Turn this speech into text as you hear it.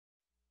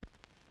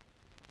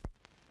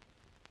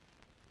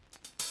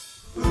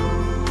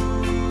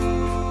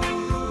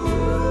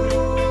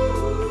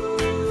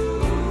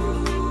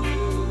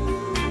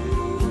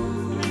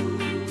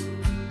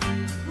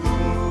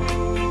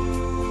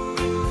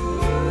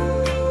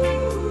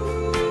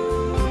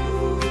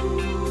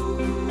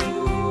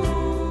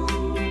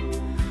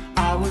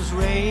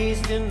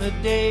in the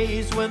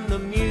days when the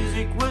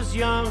music was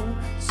young,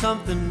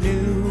 something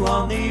new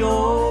on the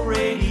old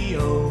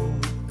radio.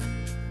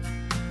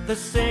 The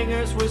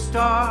singers were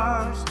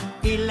stars,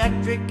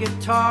 electric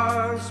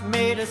guitars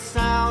made a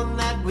sound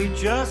that we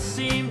just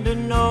seemed to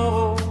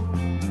know.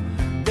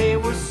 They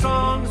were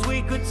songs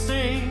we could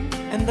sing,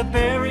 and the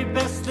very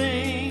best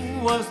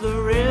thing was the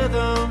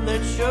rhythm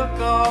that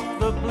shook off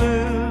the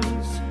blues.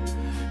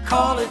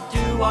 Call it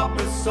doo-wop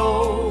or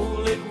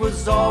soul, it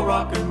was all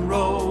rock and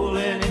roll,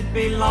 and it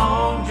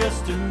belonged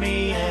just to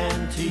me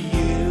and to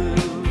you.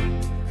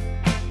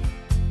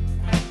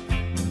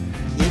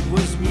 It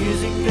was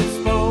music that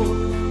spoke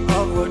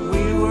of what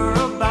we were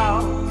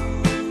about,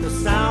 the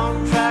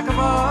soundtrack of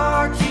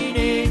our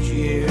teenage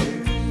years.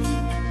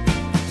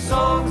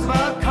 Songs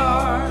about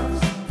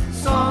cars,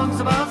 songs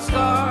about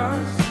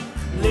scars,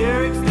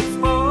 lyrics that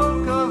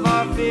spoke of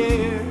our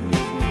fears.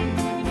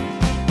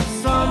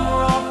 Some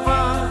were all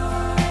fun,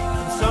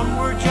 and some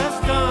were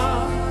just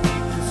dumb,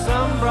 and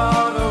some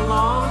brought a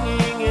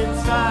longing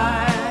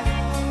inside.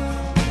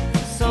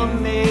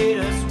 Some made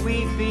us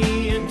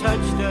weepy and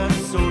touched us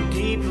so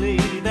deeply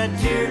that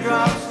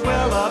teardrops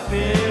well up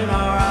in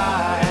our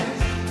eyes.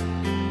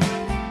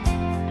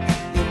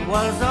 It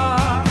was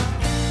our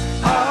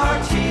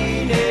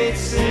teenage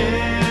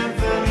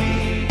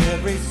symphony.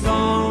 Every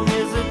song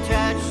is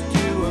attached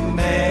to a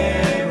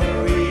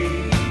memory.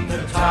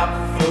 The top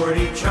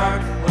 40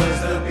 chart was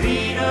the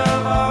beat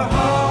of our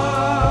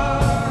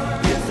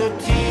heart. It's a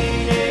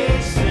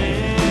teenage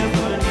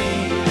symphony.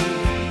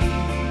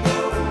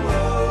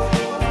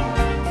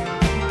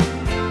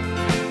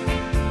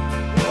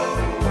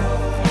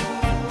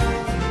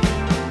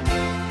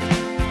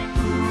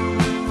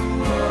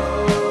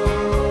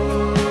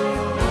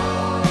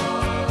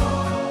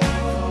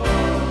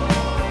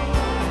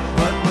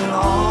 But when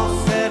all's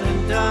said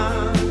and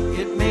done,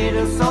 it made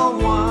us all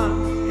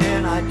one,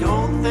 and I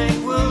don't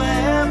think we'll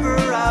ever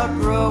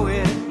outgrow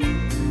it.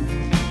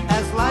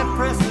 As life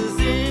presses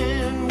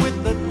in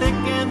with the thick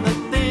and the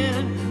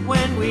thin,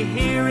 when we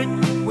hear it,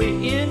 we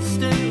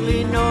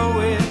instantly know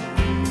it.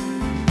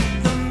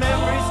 The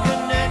memories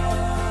connect,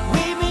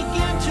 we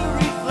begin to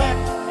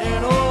reflect,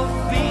 and old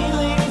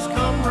feelings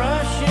come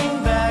rushing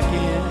back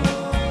in.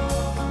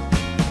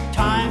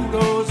 Time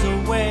goes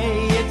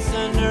away, it's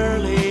an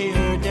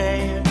earlier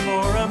day, and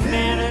for a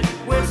minute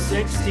we're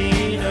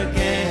 16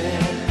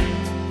 again.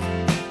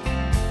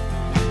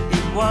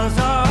 It was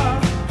our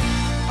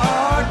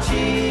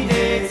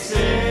teenage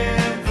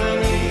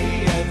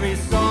symphony. Every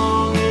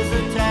song is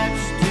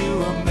attached to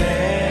a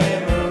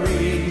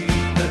memory.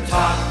 The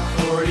top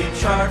 40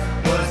 chart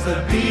was the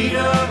beat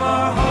of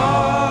our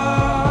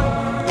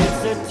heart.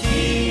 It's a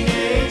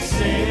teenage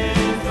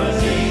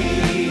symphony.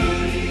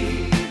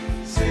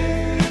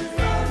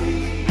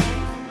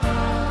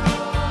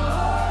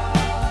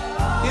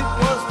 It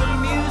was the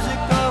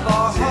music of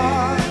our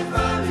heart.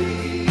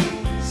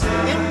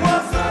 It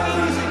was the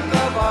music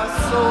of our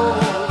soul.